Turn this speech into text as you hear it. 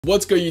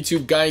What's good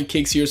YouTube, Guy and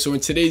Kicks here. So in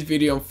today's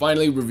video, I'm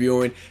finally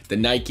reviewing the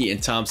Nike and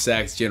Tom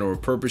Sachs general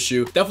purpose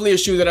shoe. Definitely a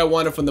shoe that I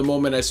wanted from the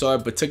moment I saw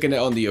it, but took it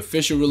out on the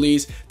official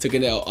release, took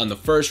it out on the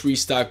first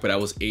restock, but I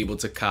was able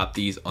to cop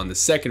these on the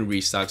second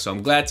restock. So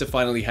I'm glad to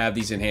finally have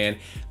these in hand.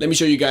 Let me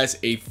show you guys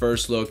a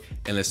first look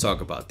and let's talk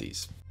about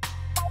these.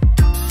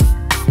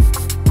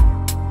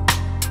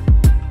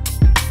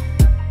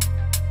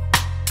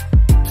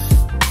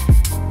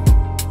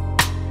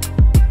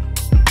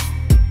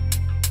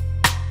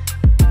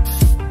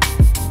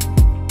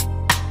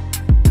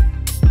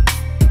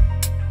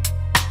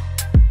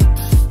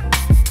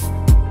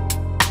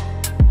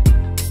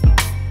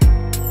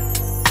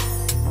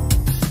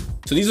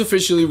 So these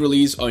officially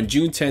released on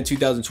June 10,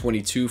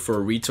 2022 for a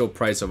retail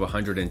price of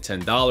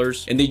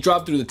 $110, and they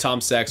dropped through the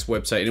Tom Sachs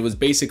website, and it was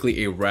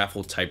basically a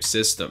raffle type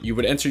system. You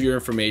would enter your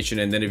information,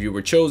 and then if you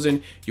were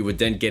chosen, you would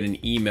then get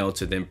an email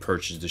to then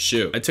purchase the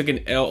shoe. I took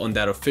an L on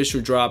that official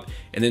drop,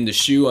 and then the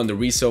shoe on the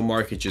resale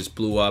market just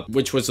blew up,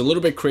 which was a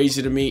little bit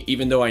crazy to me,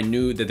 even though I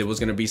knew that there was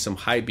going to be some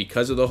hype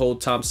because of the whole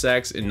Tom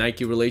Sachs and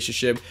Nike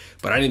relationship,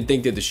 but I didn't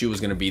think that the shoe was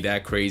going to be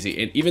that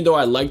crazy. And even though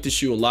I liked the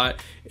shoe a lot,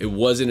 it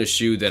wasn't a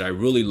shoe that I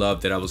really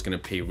loved that I was going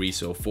to pay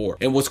resale for.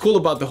 And what's cool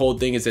about the whole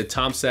thing is that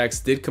Tom Sachs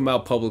did come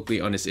out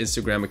publicly on his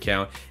Instagram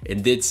account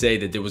and did say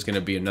that there was going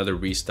to be another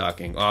restock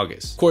in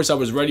August. Of course, I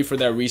was ready for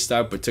that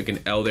restock, but took an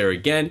L there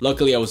again.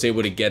 Luckily, I was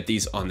able to get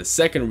these on the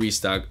second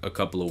restock a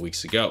couple of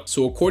weeks ago.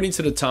 So according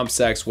to the Tom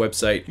Sachs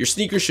website, your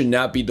sneakers should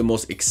not be the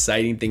most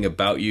exciting thing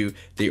about you.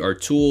 They are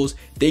tools.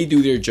 They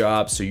do their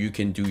job so you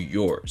can do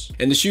yours.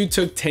 And the shoe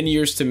took 10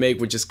 years to make,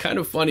 which is kind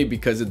of funny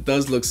because it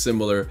does look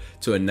similar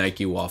to a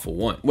Nike Waffle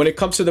 1. When it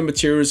comes to the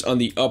materials on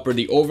the upper,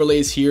 the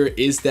overlays here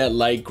is that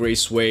light gray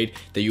suede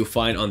that you'll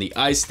find on the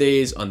eye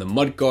stays, on the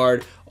mud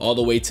guard, all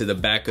the way to the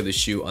back of the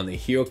shoe on the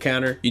heel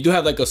counter. You do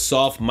have like a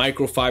soft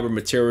microfiber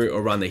material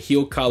around the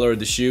heel collar of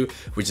the shoe,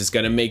 which is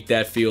gonna make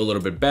that feel a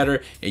little bit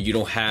better, and you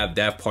don't have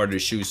that part of the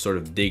shoe sort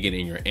of digging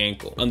in your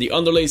ankle. On the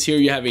underlays here,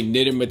 you have a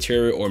knitted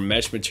material or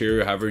mesh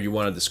material, however you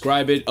wanna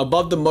describe it.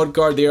 Above the mud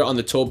guard there on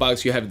the toe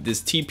box, you have this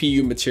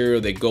TPU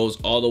material that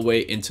goes all the way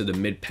into the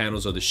mid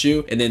panels of the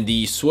shoe, and then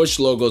the swoosh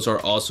logos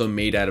are also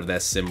made out of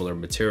that similar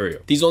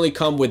material. These only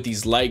come with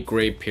these light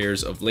gray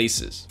pairs of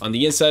laces. On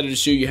the inside of the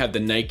shoe, you have the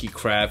Nike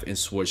Craft and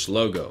swoosh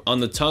logo. On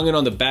the tongue and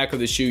on the back of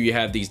the shoe, you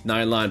have these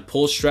nylon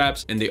pull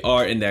straps, and they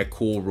are in that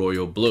cool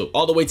royal blue.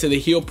 All the way to the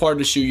heel part of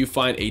the shoe, you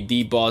find a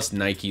debossed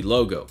Nike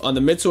logo. On the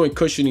midsole and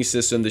cushioning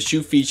system, the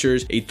shoe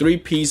features a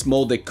 3-piece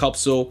molded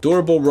cupsole,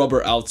 durable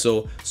rubber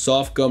outsole,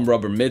 soft gum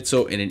rubber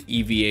midsole, and an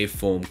EVA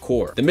foam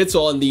core. The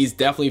midsole on these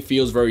definitely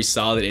feels very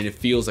solid, and it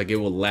feels like it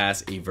will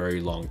last a very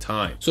long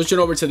time. Switching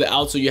over to the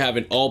outsole, you have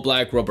an all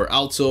black rubber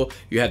outsole.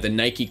 You have the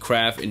Nike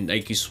Craft and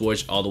Nike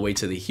swoosh all the way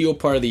to the heel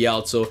part of the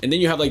outsole, and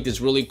then you have like this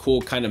really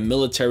cool kind of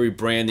military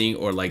branding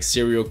or like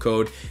serial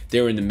code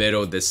there in the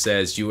middle that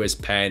says US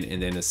patent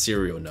and then a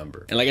serial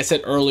number. And like I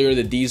said earlier,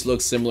 that these look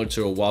similar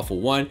to a Waffle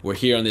 1, where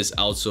here on this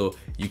outsole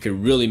you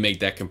can really make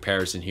that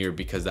comparison here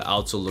because the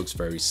outsole looks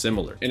very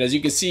similar. And as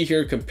you can see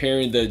here,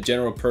 comparing the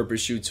general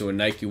purpose shoe to a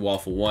Nike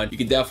Waffle 1, you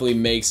can definitely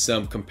make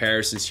some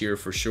comparisons here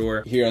for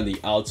sure, here on the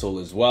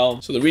outsole as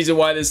well. So the reason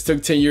why this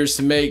took 10 years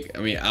to make,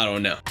 I mean, I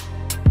don't know.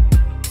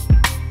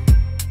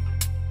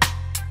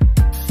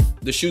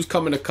 The shoes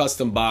come in a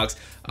custom box.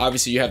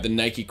 Obviously, you have the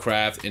Nike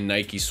Craft and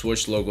Nike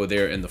swoosh logo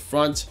there in the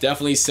front.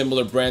 Definitely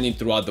similar branding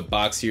throughout the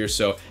box here.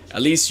 So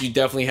at least you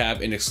definitely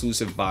have an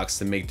exclusive box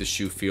to make the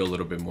shoe feel a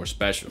little bit more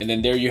special. And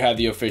then there you have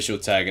the official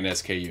tag and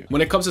SKU.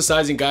 When it comes to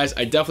sizing, guys,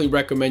 I definitely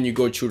recommend you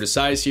go true to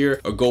size here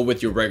or go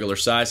with your regular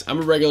size. I'm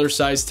a regular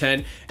size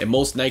 10, and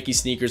most Nike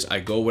sneakers, I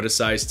go with a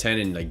size 10,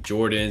 and like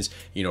Jordans,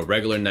 you know,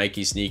 regular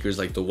Nike sneakers,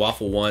 like the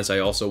Waffle 1s, I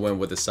also went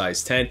with a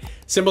size 10.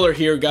 Similar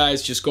here,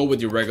 guys, just go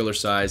with your regular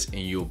size and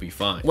you'll be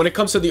fine. When it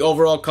comes to the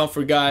overall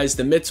comfort, guys,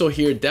 the midsole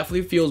here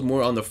definitely feels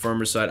more on the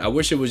firmer side. I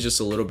wish it was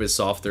just a little bit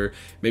softer.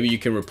 Maybe you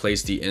can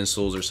replace the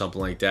insoles or something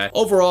like that.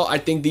 Overall, I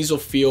think these will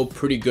feel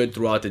pretty good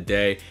throughout the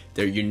day.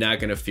 You're not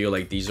gonna feel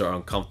like these are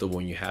uncomfortable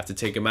when you have to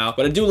take them out.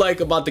 What I do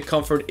like about the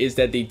comfort is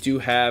that they do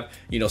have,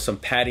 you know, some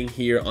padding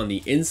here on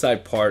the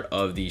inside part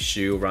of the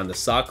shoe around the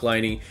sock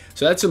lining.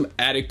 So that's some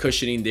added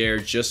cushioning there,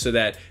 just so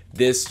that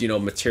this, you know,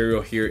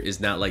 material here is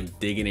not like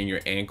digging in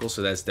your ankle.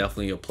 So that's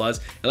definitely a plus.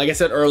 And like I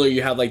said earlier,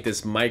 you have like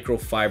this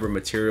microfiber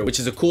material, which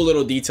is a cool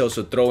little detail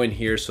to throw in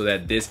here so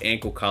that this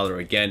ankle collar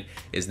again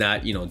is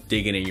not, you know,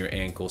 digging in your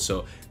ankle.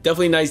 So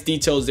definitely nice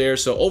details there.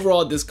 So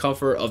overall, this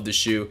comfort of the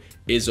shoe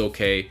is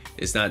okay.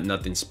 It's not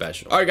nothing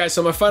special. All right, guys,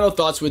 so my final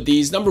thoughts with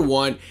these. Number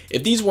one,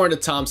 if these weren't a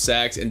Tom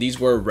Sachs and these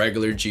were a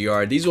regular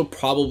GR, these will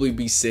probably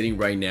be sitting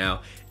right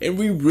now and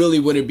we really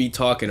wouldn't be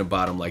talking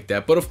about them like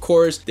that. But of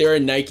course, they're a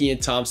Nike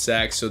and Tom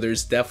Sachs, so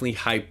there's definitely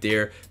hype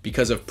there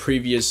because of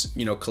previous,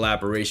 you know,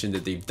 collaboration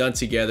that they've done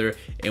together,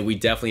 and we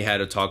definitely had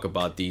to talk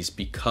about these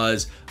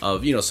because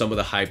of, you know, some of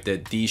the hype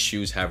that these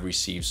shoes have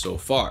received so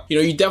far. You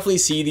know, you definitely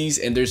see these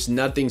and there's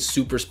nothing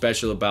super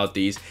special about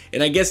these,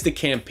 and I guess the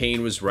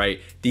campaign was right.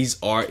 These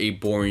are a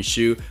boring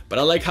shoe, but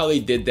I like how they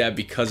did that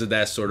because of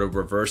that sort of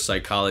reverse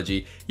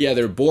psychology. Yeah,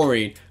 they're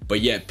boring,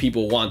 but yet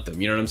people want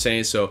them, you know what I'm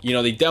saying? So, you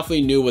know, they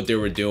definitely knew what they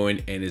were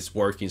doing and it's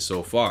working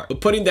so far.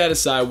 But putting that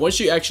aside, once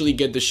you actually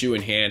get the shoe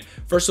in hand,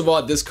 first of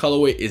all, this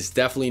colorway is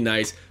definitely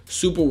nice,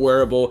 super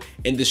wearable,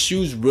 and the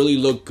shoes really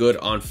look good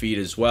on feet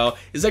as well.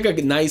 It's like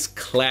a nice,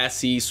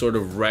 classy, sort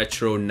of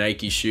retro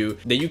Nike shoe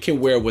that you can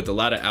wear with a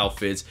lot of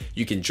outfits.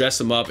 You can dress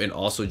them up and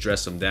also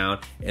dress them down,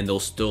 and they'll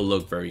still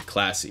look very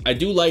classy. I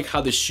do like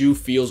how the shoe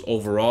feels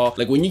overall.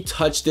 Like when you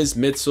touch this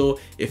midsole,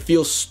 it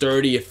feels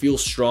sturdy, it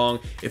feels strong,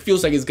 it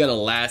feels like it's gonna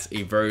last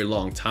a very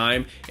long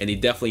time, and they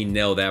definitely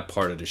nail that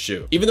part of the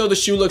shoe. Even though the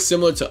shoe looks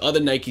similar to other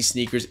Nike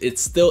sneakers,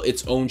 it's still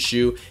its own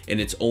shoe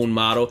and its own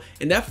model,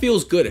 and that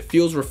feels good. It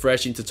feels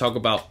refreshing to talk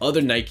about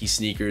other Nike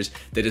sneakers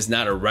that is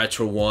not a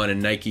retro one, a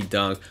Nike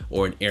Dunk,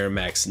 or an Air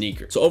Max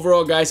sneaker. So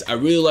overall, guys, I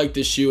really like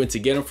this shoe, and to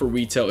get them for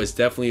retail is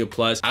definitely a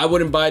plus. I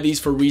wouldn't buy these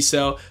for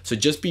resale, so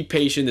just be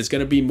patient. There's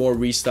gonna be more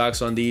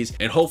restocks on these,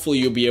 and hopefully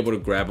you'll be able to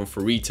grab them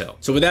for retail.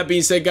 So with that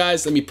being said,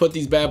 guys, let me put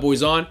these bad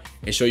boys on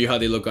and show you how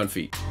they look on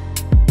feet.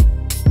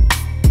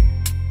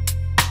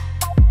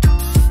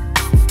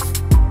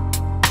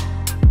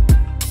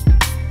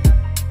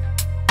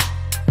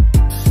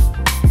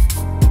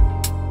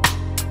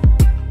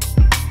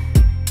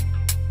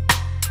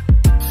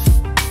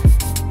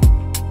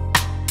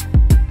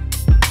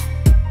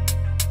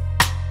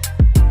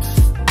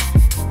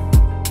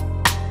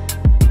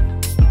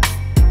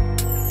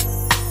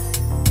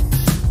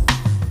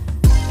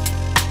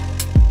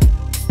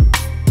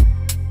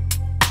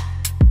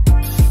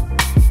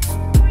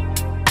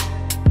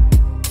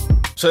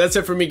 So that's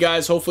it for me,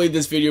 guys. Hopefully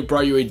this video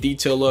brought you a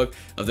detailed look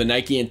of the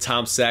Nike and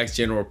Tom Sachs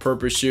general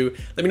purpose shoe.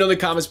 Let me know in the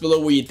comments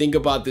below what you think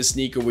about this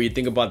sneaker, what you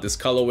think about this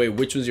colorway,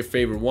 which one's your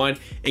favorite one,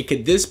 and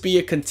could this be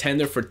a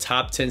contender for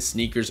top 10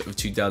 sneakers of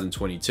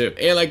 2022?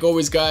 And like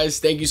always, guys,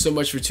 thank you so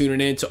much for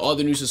tuning in. To all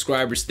the new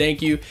subscribers,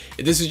 thank you.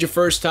 If this is your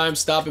first time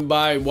stopping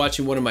by and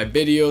watching one of my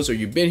videos, or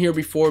you've been here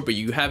before but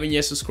you haven't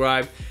yet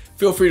subscribed,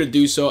 feel free to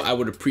do so. I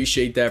would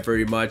appreciate that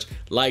very much.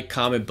 Like,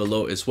 comment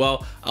below as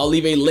well. I'll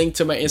leave a link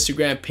to my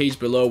Instagram page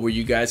below where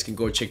you guys can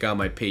go check out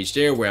my page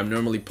there, where I'm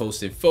normally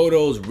posting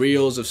photos,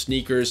 reels of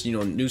sneakers, you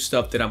know, new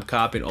stuff that I'm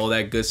copping, all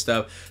that good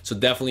stuff. So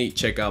definitely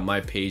check out my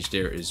page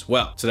there as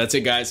well. So that's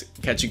it, guys.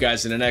 Catch you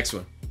guys in the next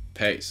one.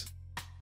 Peace.